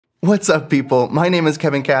What's up, people? My name is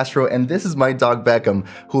Kevin Castro, and this is my dog Beckham,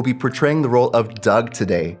 who will be portraying the role of Doug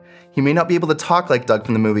today. He may not be able to talk like Doug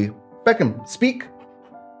from the movie. Beckham, speak.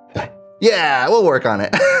 Yeah, we'll work on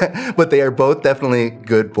it. But they are both definitely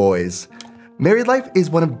good boys. Married Life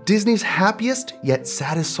is one of Disney's happiest yet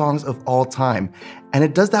saddest songs of all time, and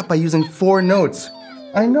it does that by using 4 notes.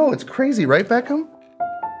 I know, it's crazy, right, Beckham?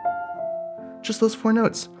 Just those 4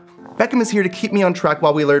 notes. Beckham is here to keep me on track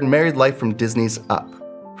while we learn Married Life from Disney's Up.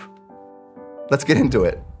 Let's get into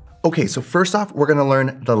it. Okay, so first off, we're gonna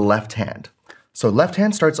learn the left hand. So left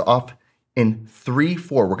hand starts off in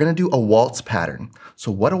 3/4. We're gonna do a waltz pattern.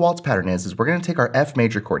 So what a waltz pattern is we're gonna take our F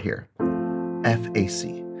major chord here, F, A,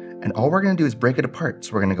 C. And all we're gonna do is break it apart.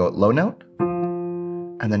 So we're gonna go low note,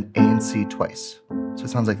 and then A and C twice. So it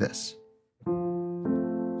sounds like this.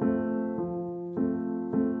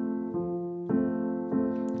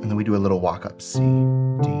 And then we do a little walk up, C,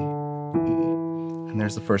 D, E. And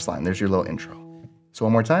there's the first line, there's your little intro. So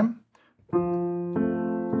one more time.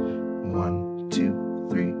 1, 2,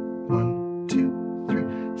 3, 1, 2, 3,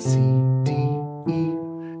 C, D, E.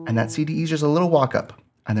 And that C, D, E is just a little walk up.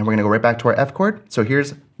 And then we're gonna go right back to our F chord. So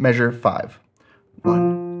here's measure 5.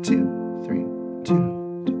 1, 2, 3,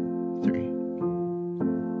 2, 2, 3.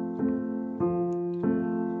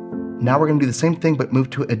 Now we're gonna do the same thing, but move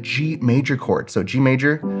to a G major chord. So G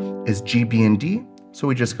major is G, B, and D. So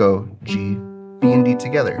we just go G, B, and D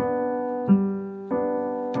together.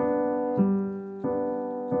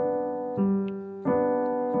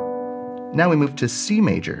 Now we move to C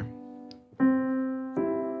major.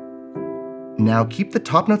 Now keep the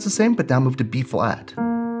top notes the same, but now move to B flat.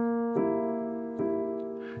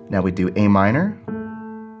 Now we do A minor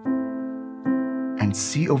and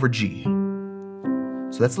C over G.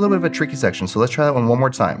 So that's a little bit of a tricky section. So let's try that one more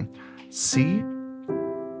time. C,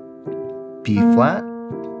 B flat,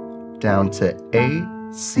 down to A,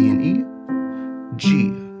 C, and E,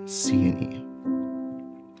 G, C, and E.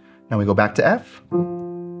 Now we go back to F,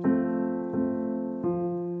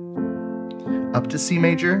 up to C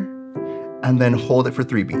major, and then hold it for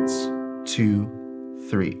 3 beats. 2,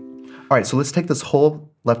 3. All right, so let's take this whole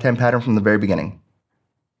left-hand pattern from the very beginning.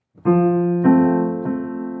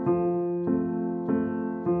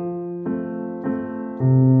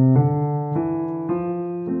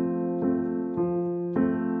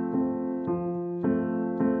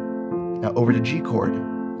 Now over to G chord.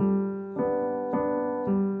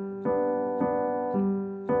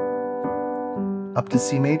 Up to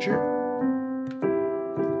C major,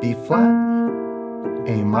 B flat,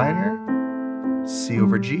 A minor, C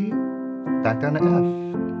over G, back down to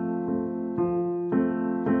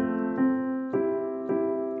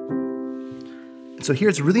F. So here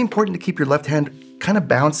it's really important to keep your left hand kind of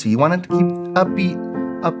bouncy. You want it to keep upbeat,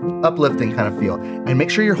 uplifting kind of feel. And make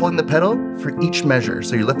sure you're holding the pedal for each measure.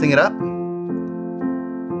 So you're lifting it up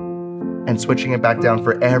and switching it back down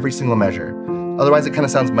for every single measure. Otherwise it kind of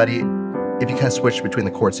sounds muddy if you kind of switch between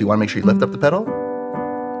the chords. So you want to make sure you lift up the pedal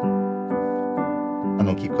and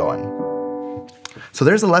then keep going. So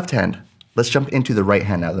there's the left hand. Let's jump into the right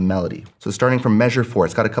hand now, the melody. So starting from measure 4,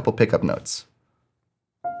 it's got a couple pickup notes.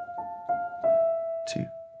 2,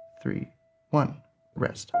 3, 1,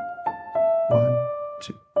 rest. 1,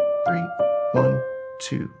 2, 3, 1,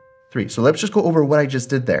 2, 3. So let's just go over what I just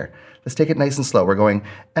did there. Let's take it nice and slow. We're going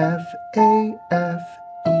F, A, F,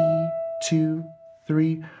 E, 2,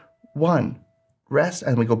 3, 1, rest,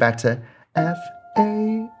 and we go back to F,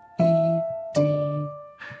 A, E, D,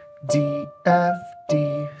 D, F,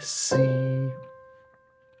 D, C.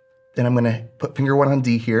 Then I'm gonna put finger 1 on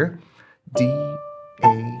D here. D,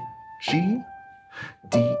 A, G,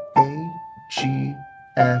 D, A, G,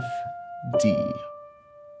 F, D.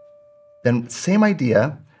 Then same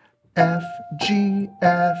idea, F, G,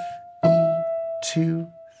 F, E, 2,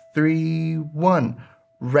 3, 1,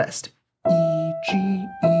 rest, E, G,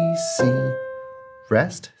 E, C,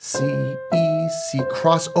 rest, C, E, C,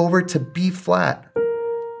 cross over to B flat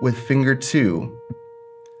with finger 2,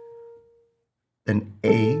 then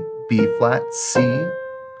A, B flat, C,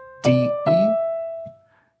 D, E,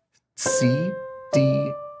 C,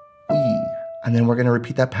 D, E. And then we're gonna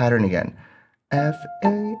repeat that pattern again. F,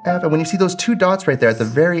 A, F. And when you see those 2 dots right there at the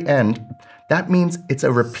very end, that means it's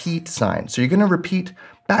a repeat sign. So you're gonna repeat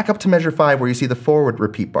back up to measure 5 where you see the forward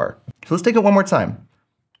repeat bar. So let's take it one more time.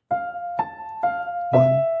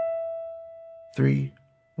 1, 3,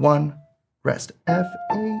 1, rest. F,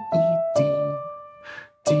 A, E, D,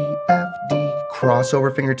 D, F, D, cross over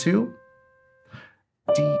finger 2,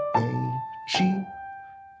 D, A, G,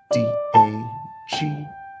 D, A, G,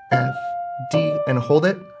 F, D, and hold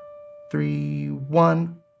it. 3,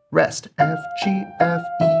 1, rest. F, G, F,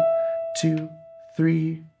 E, 2,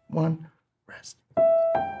 3, 1, rest.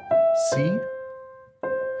 C.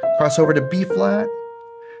 Cross over to B flat.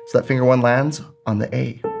 So that finger 1 lands on the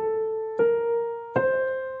A.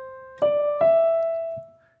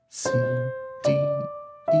 C, D,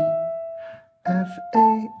 E, F,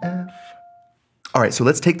 A, F. All right, so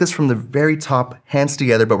let's take this from the very top, hands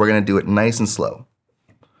together, but we're gonna do it nice and slow.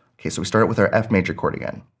 Okay, so we start with our F major chord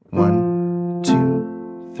again. 1,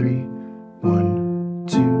 2, 3, 1,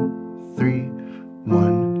 2, 3,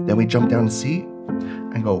 1. Then we jump down to C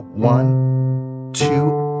and go 1, 2,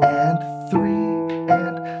 and 3,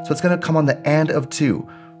 and. So it's gonna come on the and of 2.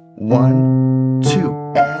 1, 2,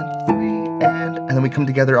 and 3, and then we come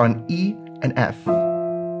together on E and F.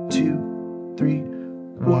 2, 3,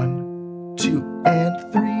 1, 2,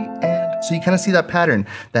 and 3, and. So you kind of see that pattern,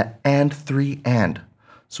 that and 3, and.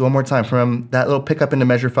 So one more time from that little pickup into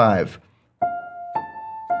measure 5.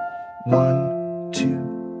 1,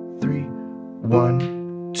 2, 3,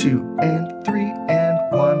 1, 2, and 3, and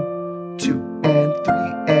 1, 2, and 3,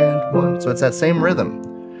 and 1. So it's that same rhythm.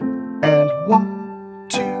 And 1,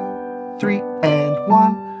 2, 3, and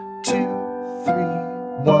 1, 2, 3,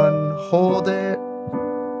 1. Hold it.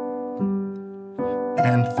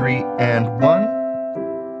 And 3, and 1.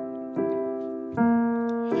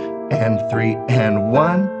 And 3, and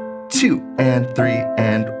 1, 2, and 3,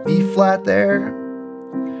 and B flat there.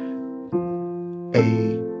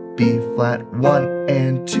 A, B flat, 1,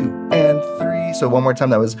 and 2, and 3. So one more time,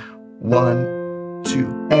 that was 1,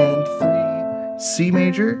 2, and 3. C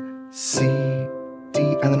major, C, D,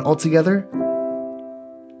 and then all together.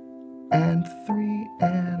 And 3,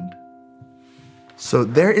 and. So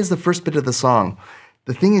there is the first bit of the song.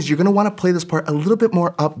 The thing is, you're gonna wanna play this part a little bit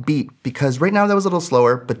more upbeat because right now that was a little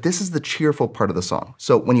slower, but this is the cheerful part of the song.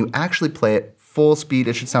 So when you actually play it full speed,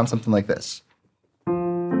 it should sound something like this.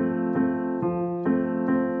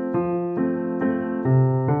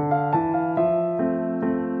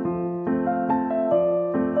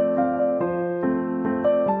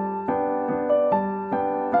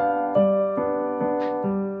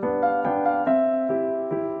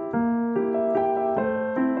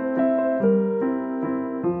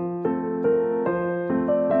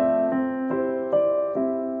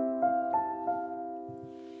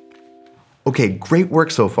 Okay, great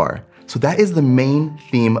work so far. So that is the main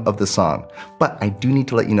theme of the song, but I do need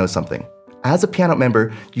to let you know something. As a Pianote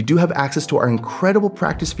member, you do have access to our incredible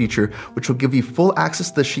practice feature, which will give you full access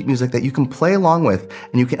to the sheet music that you can play along with,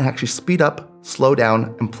 and you can actually speed up, slow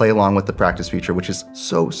down, and play along with the practice feature, which is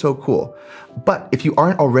so, so cool. But if you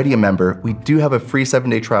aren't already a member, we do have a free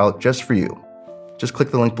 7-day trial just for you. Just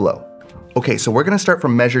click the link below. Okay, so we're gonna start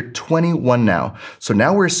from measure 21 now. So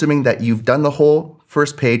now we're assuming that you've done the whole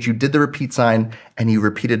first page, you did the repeat sign, and you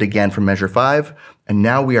repeat it again from measure 5, and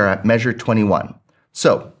now we are at measure 21.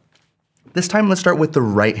 So this time let's start with the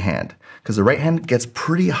right hand, because the right hand gets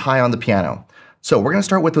pretty high on the piano. So we're gonna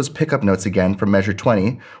start with those pickup notes again from measure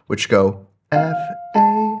 20, which go F,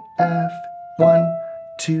 A, F, 1,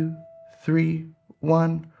 2, 3,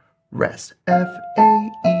 1, rest, F,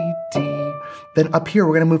 A, E, D. Then up here,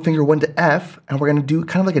 we're gonna move finger 1 to F, and we're gonna do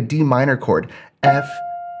kind of like a D minor chord, F,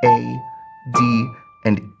 A, D,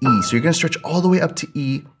 and E. So you're gonna stretch all the way up to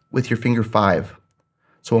E with your finger 5.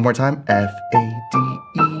 So one more time, F, A, D,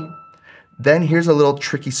 E. Then here's a little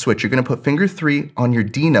tricky switch. You're gonna put finger 3 on your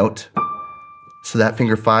D note, so that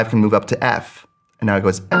finger 5 can move up to F. And now it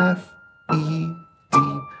goes F, E,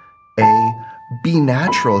 D, A, B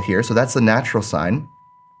natural here, so that's the natural sign.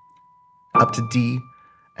 Up to D,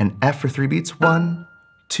 and F for 3 beats. 1,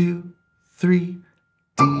 2, 3,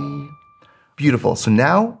 D. Beautiful. So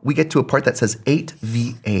now we get to a part that says 8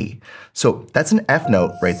 VA. So that's an F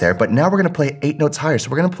note right there, but now we're gonna play 8 notes higher.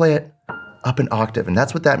 So we're gonna play it up an octave, and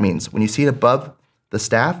that's what that means. When you see it above the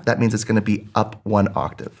staff, that means it's gonna be up 1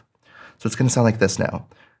 octave. So it's gonna sound like this now.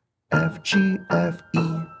 F, G, F,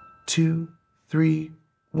 E, 2, 3,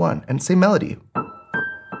 1, and same melody.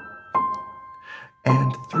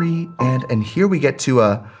 And 3, and here we get to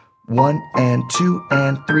a 1, and 2,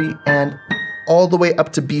 and 3, and all the way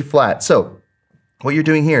up to B flat. So what you're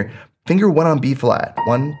doing here, finger 1 on B flat,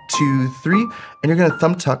 1, 2, 3, and you're gonna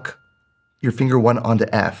thumb tuck your finger 1 onto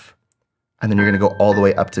F, and then you're gonna go all the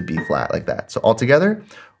way up to B flat like that. So all together,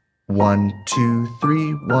 1, 2,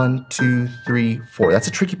 3, 1, 2, 3, 4. That's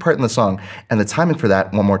a tricky part in the song, and the timing for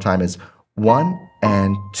that, one more time, is 1,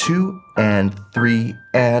 and 2, and 3,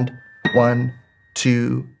 and 1,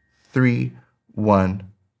 2, 3, 1,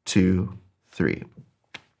 2, 3.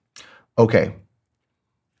 Okay,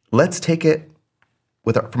 let's take it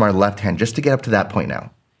from our left hand just to get up to that point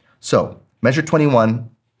now. So measure 21,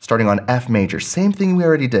 starting on F major, same thing we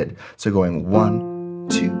already did. So going 1,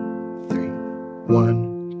 2, 3,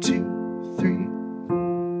 1, 2,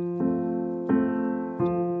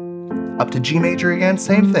 Up to G major again,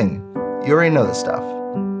 same thing. You already know this stuff.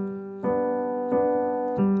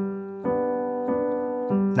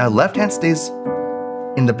 Now left hand stays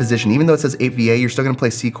in the position. Even though it says 8VA, you're still gonna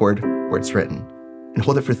play C chord where it's written and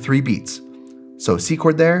hold it for 3 beats. So C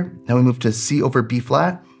chord there, now we move to C over B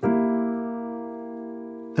flat.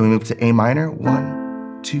 Then we move to A minor,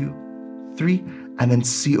 1, 2, 3, and then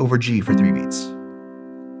C over G for 3 beats.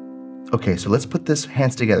 Okay, so let's put this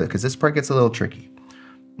hands together because this part gets a little tricky.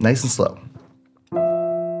 Nice and slow.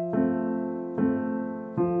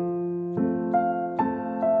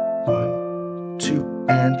 1, 2,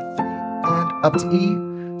 and 3, and up to E.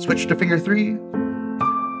 Switch to finger 3,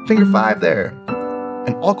 finger 5 there,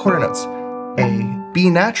 and all quarter notes. A, B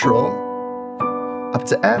natural, up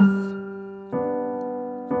to F,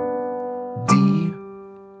 D.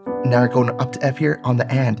 Now we're going up to F here on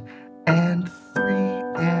the and 3,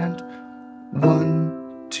 and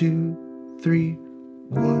 1, 2, 3,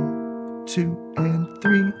 1, 2, and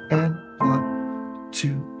 3, and 1,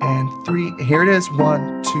 2, and 3. Here it is,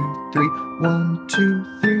 1, 2, 3, 1, 2,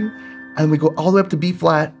 3. And we go all the way up to B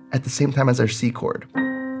flat at the same time as our C chord.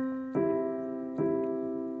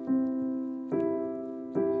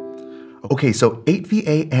 Okay, so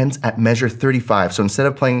 8VA ends at measure 35. So instead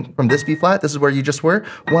of playing from this B flat, this is where you just were.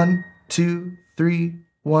 1, 2, 3,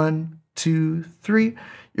 1, 2, 3.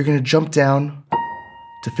 You're gonna jump down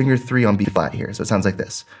to finger 3 on B flat here. So it sounds like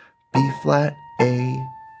this. B flat, A,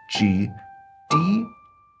 G, D,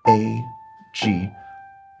 A, G,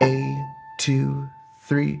 A, 2,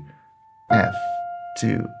 3, F,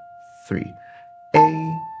 2, 3,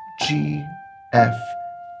 A, G, F,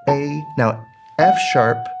 A. Now F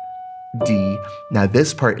sharp, D. Now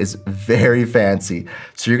this part is very fancy.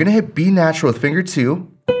 So you're gonna hit B natural with finger 2,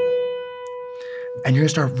 and you're gonna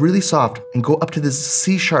start really soft and go up to this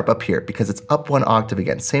C sharp up here because it's up 1 octave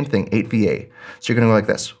again. Same thing, 8VA. So you're gonna go like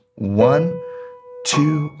this. 1,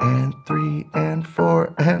 2, and 3, and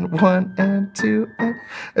 4, and 1, and 2,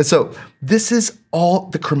 and so this is all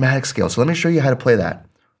the chromatic scale. So let me show you how to play that.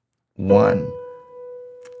 1,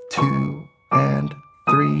 2, and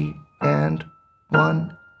 3, and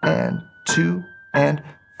 1, and 2, and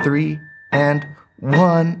 3, and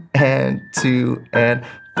 1, and 2, and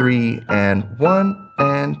 3, and 1,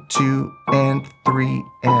 and 2, and 3,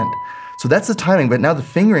 and. So that's the timing, but now the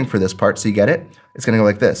fingering for this part, so you get it? It's gonna go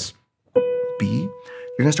like this. B,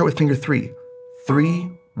 you're gonna start with finger 3.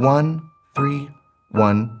 3, 1, 3,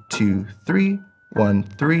 1, 2, 3, 1,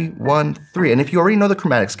 3, 1, 3. And if you already know the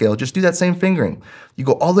chromatic scale, just do that same fingering. You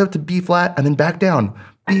go all the way up to B flat and then back down.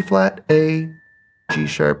 B flat, A, G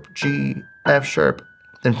sharp, G, F sharp,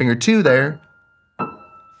 then finger 2 there.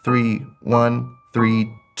 3, 1,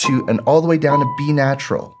 3, 2, and all the way down to B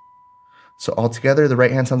natural. So all together, the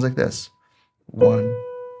right hand sounds like this. 1.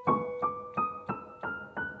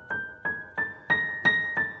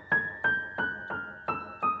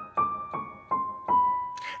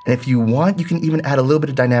 And if you want, you can even add a little bit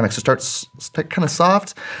of dynamics. So start kind of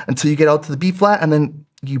soft until you get out to the B flat, and then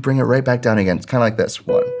you bring it right back down again. It's kind of like this.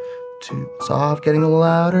 1, 2, soft, getting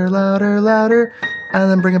louder, louder, louder, and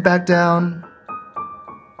then bring it back down.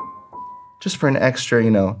 Just for an extra,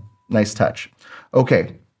 nice touch.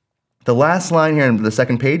 Okay, the last line here in the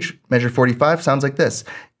second page, measure 45, sounds like this.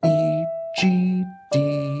 E, G,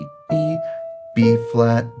 D, E, B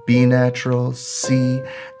flat, B natural, C,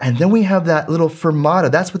 and then we have that little fermata.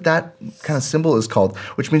 That's what that kind of symbol is called,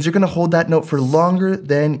 which means you're gonna hold that note for longer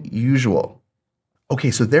than usual. Okay,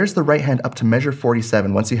 so there's the right hand up to measure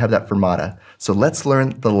 47 once you have that fermata. So let's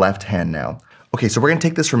learn the left hand now. Okay, so we're gonna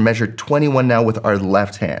take this from measure 21 now with our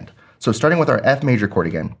left hand. So starting with our F major chord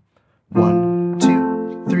again. 1,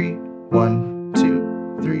 2, 3, 1,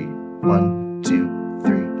 2, 3, 1, 2,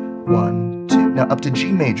 3, 1, 2. Now up to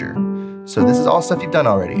G major. So this is all stuff you've done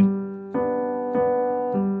already.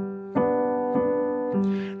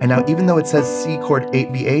 And now even though it says C chord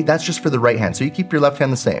 8VA, that's just for the right hand. So you keep your left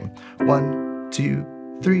hand the same. 1, 2,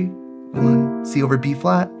 3, 1, C over B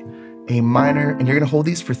flat, A minor, and you're gonna hold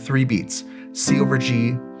these for 3 beats. C over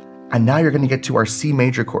G, and now you're gonna get to our C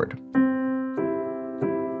major chord.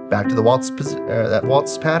 Back to the waltz, that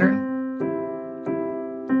waltz pattern.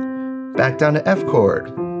 Back down to F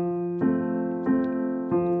chord.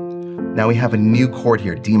 Now we have a new chord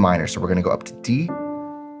here, D minor. So we're gonna go up to D,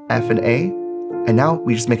 F and A, and now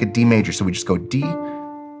we just make a D major. So we just go D,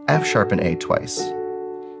 F sharp and A twice.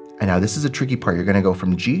 And now this is a tricky part. You're gonna go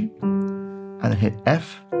from G, and then hit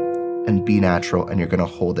F and B natural, and you're gonna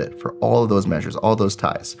hold it for all of those measures, all those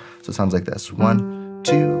ties. So it sounds like this. 1,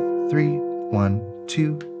 2, 3, 1,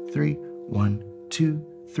 2, 3, 1, 2,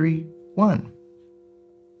 3, 1.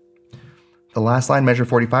 The last line, measure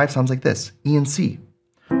 45, sounds like this. E and C.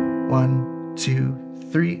 1, 1, 2,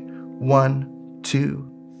 3, 1,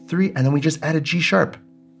 2, 3, and then we just add a G sharp.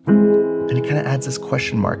 And it kind of adds this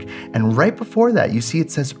question mark. And right before that, you see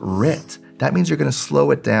it says writ. That means you're gonna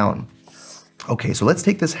slow it down. Okay, so let's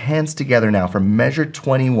take this hands together now from measure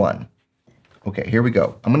 21. Okay, here we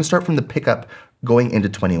go. I'm gonna start from the pickup going into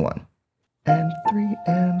 21. And 3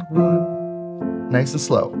 and 1. Nice and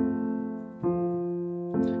slow.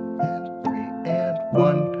 And 3 and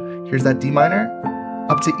 1. Here's that D minor.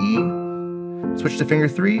 Up to E. Switch to finger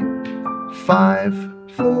 3. 5,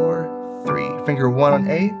 4, 3. Finger 1 on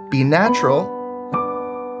A. B natural.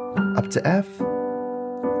 Up to F.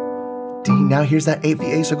 D. Now here's that 8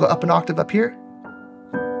 VA, so go up an octave up here.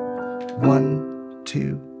 1,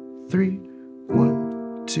 2, 3.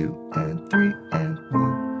 1, 2, and 3, and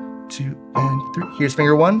 1, 2, and 3. Here's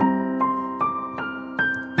finger 1.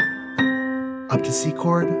 Up to C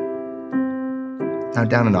chord. Now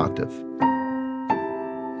down an octave.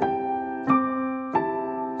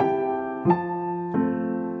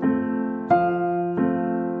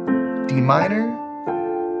 D minor.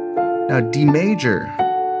 Now D major.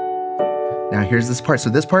 Now here's this part. So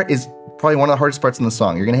this part is probably one of the hardest parts in the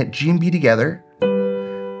song. You're gonna hit G and B together.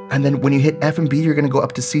 And then when you hit F and B, you're gonna go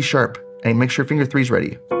up to C sharp and make sure finger 3's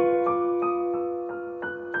ready.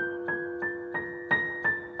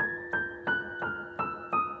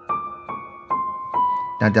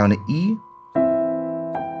 Now down to E,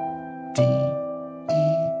 D, E,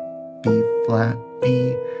 B flat,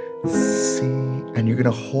 B, C, and you're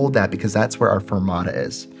gonna hold that because that's where our fermata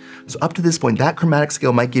is. So up to this point, that chromatic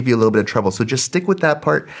scale might give you a little bit of trouble. So just stick with that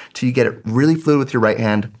part till you get it really fluid with your right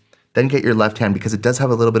hand, then get your left hand because it does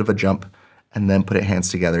have a little bit of a jump, and then put it hands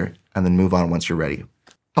together and then move on once you're ready.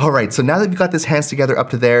 All right, so now that you've got this hands together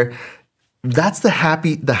up to there, that's the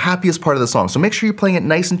happiest part of the song. So make sure you're playing it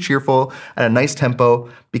nice and cheerful at a nice tempo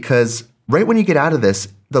because right when you get out of this,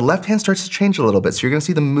 the left hand starts to change a little bit. So you're gonna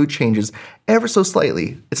see the mood changes ever so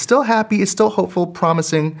slightly. It's still happy, it's still hopeful,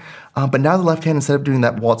 promising, but now the left hand, instead of doing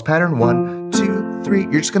that waltz pattern, 1, 2, 3,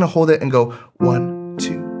 you're just gonna hold it and go 1,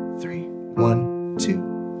 2, 3, 1,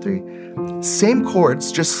 2, 3. Same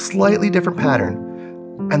chords, just slightly different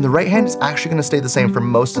pattern. And the right hand is actually gonna stay the same for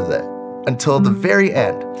most of it until the very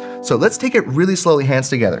end. So let's take it really slowly, hands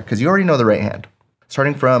together, because you already know the right hand.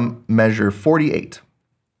 Starting from measure 48.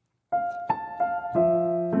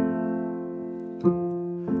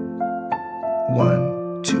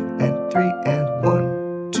 One, 2, and 3, and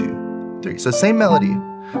 1, 2, 3. So same melody,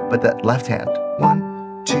 but that left hand.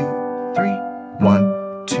 1, 2, 3,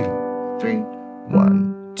 1, 2, 3,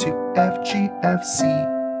 1, 2, F, G, F, C,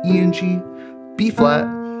 E and G, B flat,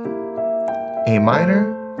 A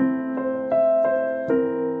minor.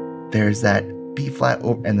 There's that B flat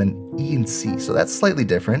over, and then E and C. So that's slightly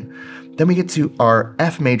different. Then we get to our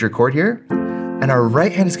F major chord here, and our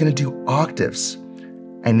right hand is gonna do octaves.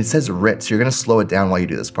 And it says writ, so you're gonna slow it down while you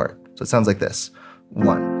do this part. So it sounds like this.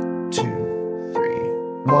 1, 2,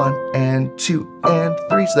 3, 1, and 2, and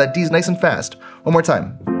 3. So that D is nice and fast. One more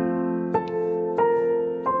time.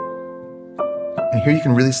 And here you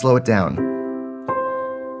can really slow it down.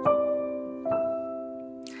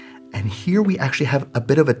 And here we actually have a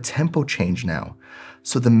bit of a tempo change now.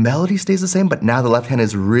 So the melody stays the same, but now the left hand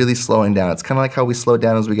is really slowing down. It's kind of like how we slow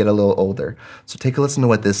down as we get a little older. So take a listen to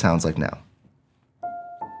what this sounds like now.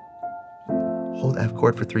 Hold F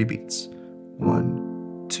chord for 3 beats.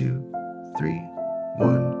 1, 2, 3,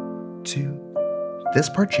 1, 2. This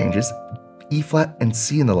part changes, E flat and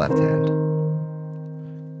C in the left hand.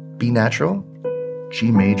 B natural, G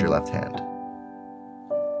major left hand.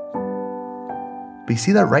 But you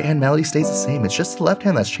see that right hand melody stays the same, it's just the left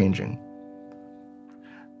hand that's changing.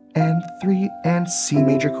 And 3 and C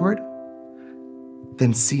major chord,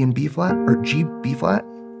 then C and B flat, or G, B flat,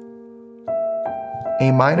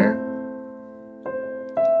 A minor,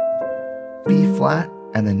 B flat,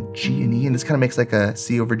 and then G and E, and this kind of makes like a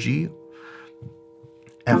C over G,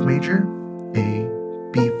 F major, A,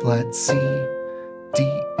 B flat, C, D,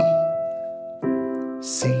 E,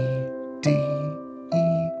 C, D,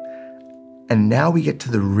 E, and now we get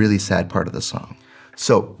to the really sad part of the song.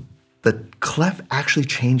 So the clef actually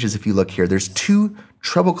changes if you look here. There's 2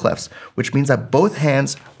 treble clefs, which means that both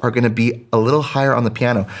hands are gonna be a little higher on the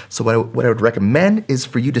piano. So what I would recommend is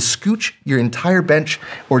for you to scooch your entire bench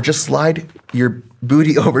or just slide your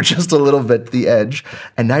booty over just a little bit to the edge.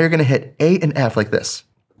 And now you're gonna hit A and F like this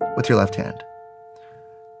with your left hand.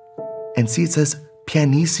 And see, it says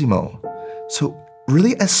pianissimo. So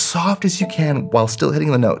really as soft as you can while still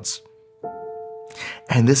hitting the notes.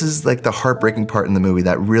 And this is like the heartbreaking part in the movie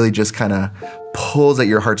that really just kind of pulls at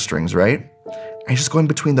your heartstrings, right? And just going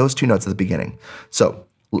between those 2 notes at the beginning. So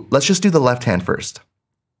let's just do the left hand first.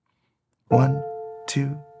 1,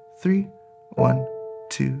 2, 3, 1,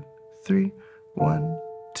 2, 3, 1,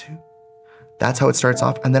 2. That's how it starts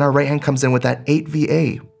off. And then our right hand comes in with that 8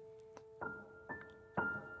 VA.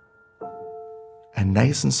 And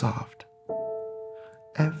nice and soft.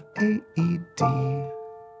 F, A, E, D.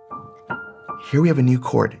 Here we have a new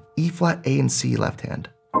chord, E flat, A, and C left hand.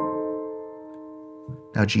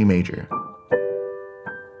 Now G major.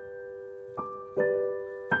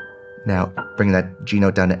 Now bring that G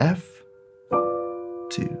note down to F.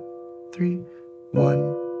 2, 3,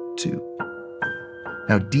 1, 2.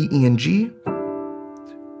 Now D, E, and G.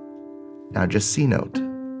 Now just C note.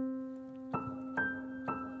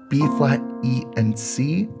 B flat, E, and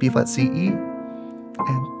C. B flat, C, E.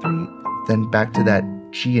 And 3. Then back to that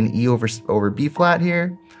G and E over B flat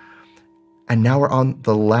here. And now we're on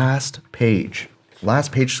the last page.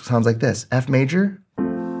 Last page sounds like this. F major,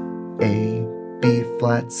 A, B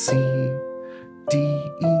flat, C, D,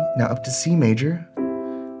 E. Now up to C major,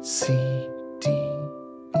 C, D,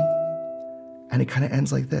 E. And it kind of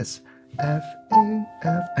ends like this. F, A,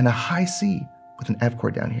 F, and a high C with an F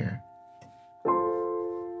chord down here.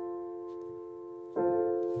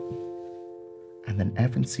 And then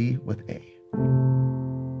F and C with A.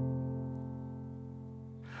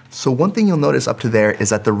 So one thing you'll notice up to there is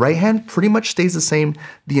that the right hand pretty much stays the same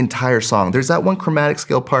the entire song. There's that one chromatic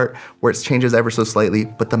scale part where it changes ever so slightly,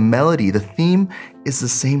 but the melody, the theme is the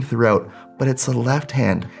same throughout, but it's the left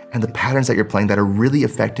hand and the patterns that you're playing that are really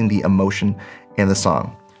affecting the emotion in the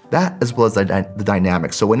song. That as well as the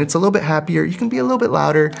dynamics. So when it's a little bit happier, you can be a little bit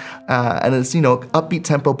louder and it's, upbeat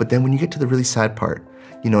tempo, but then when you get to the really sad part,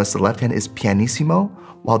 you notice the left hand is pianissimo,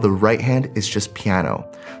 while the right hand is just piano.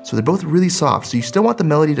 So they're both really soft. So you still want the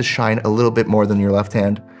melody to shine a little bit more than your left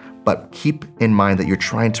hand, but keep in mind that you're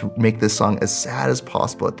trying to make this song as sad as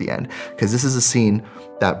possible at the end, because this is a scene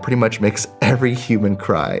that pretty much makes every human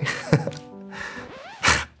cry.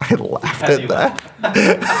 I laughed at that.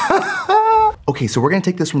 Okay, so we're gonna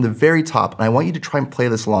take this from the very top, and I want you to try and play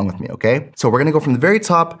this along with me, okay? So we're gonna go from the very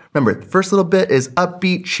top. Remember, the first little bit is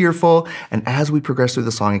upbeat, cheerful, and as we progress through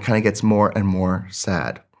the song, it kind of gets more and more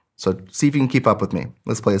sad. So see if you can keep up with me.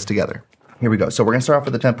 Let's play this together. Here we go. So we're gonna start off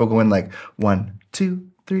with the tempo going like 1, 2,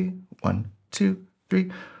 3, 1, 2, 3.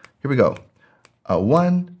 Here we go.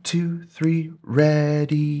 1, 2, 3,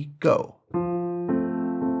 ready, go.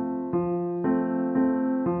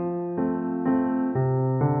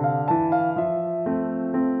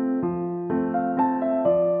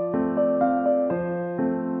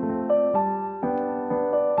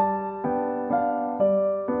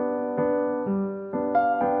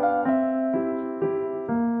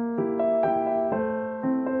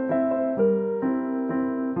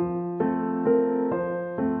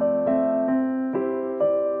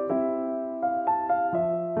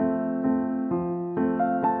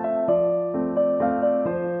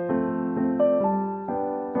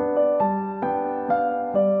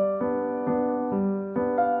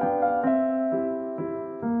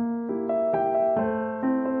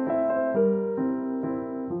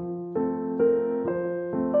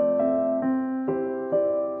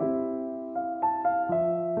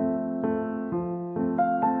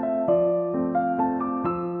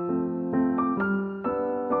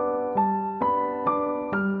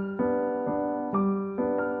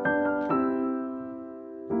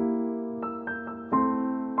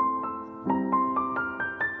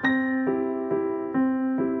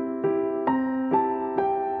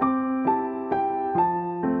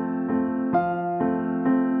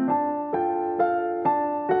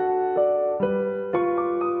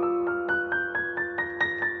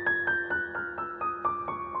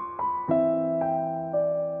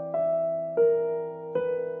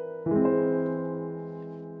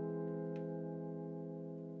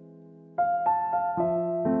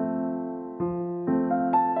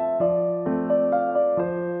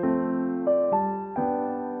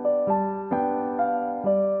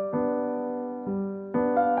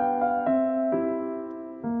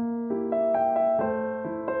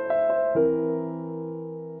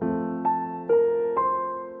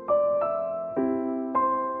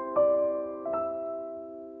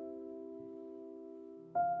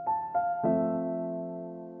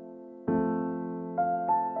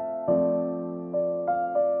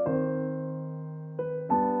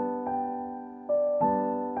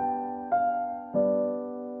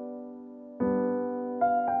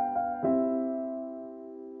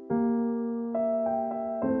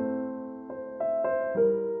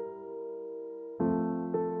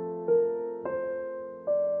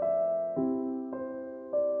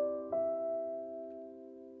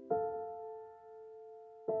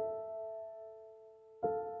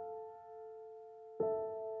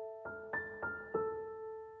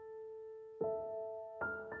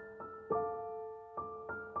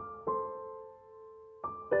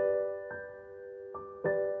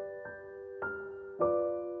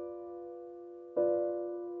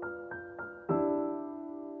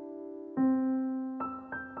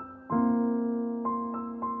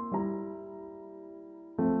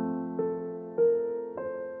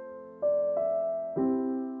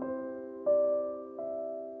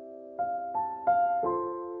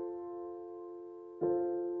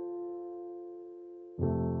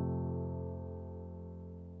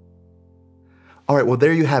 All right, well,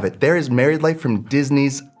 there you have it. There is Married Life from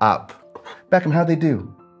Disney's Up. Beckham, how'd they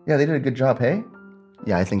do? Yeah, they did a good job, hey?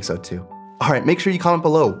 Yeah, I think so too. All right, make sure you comment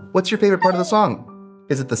below. What's your favorite part of the song?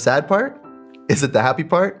 Is it the sad part? Is it the happy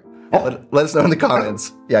part? Let us know in the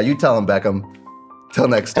comments. Yeah, you tell them, Beckham. Till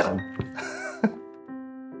next time.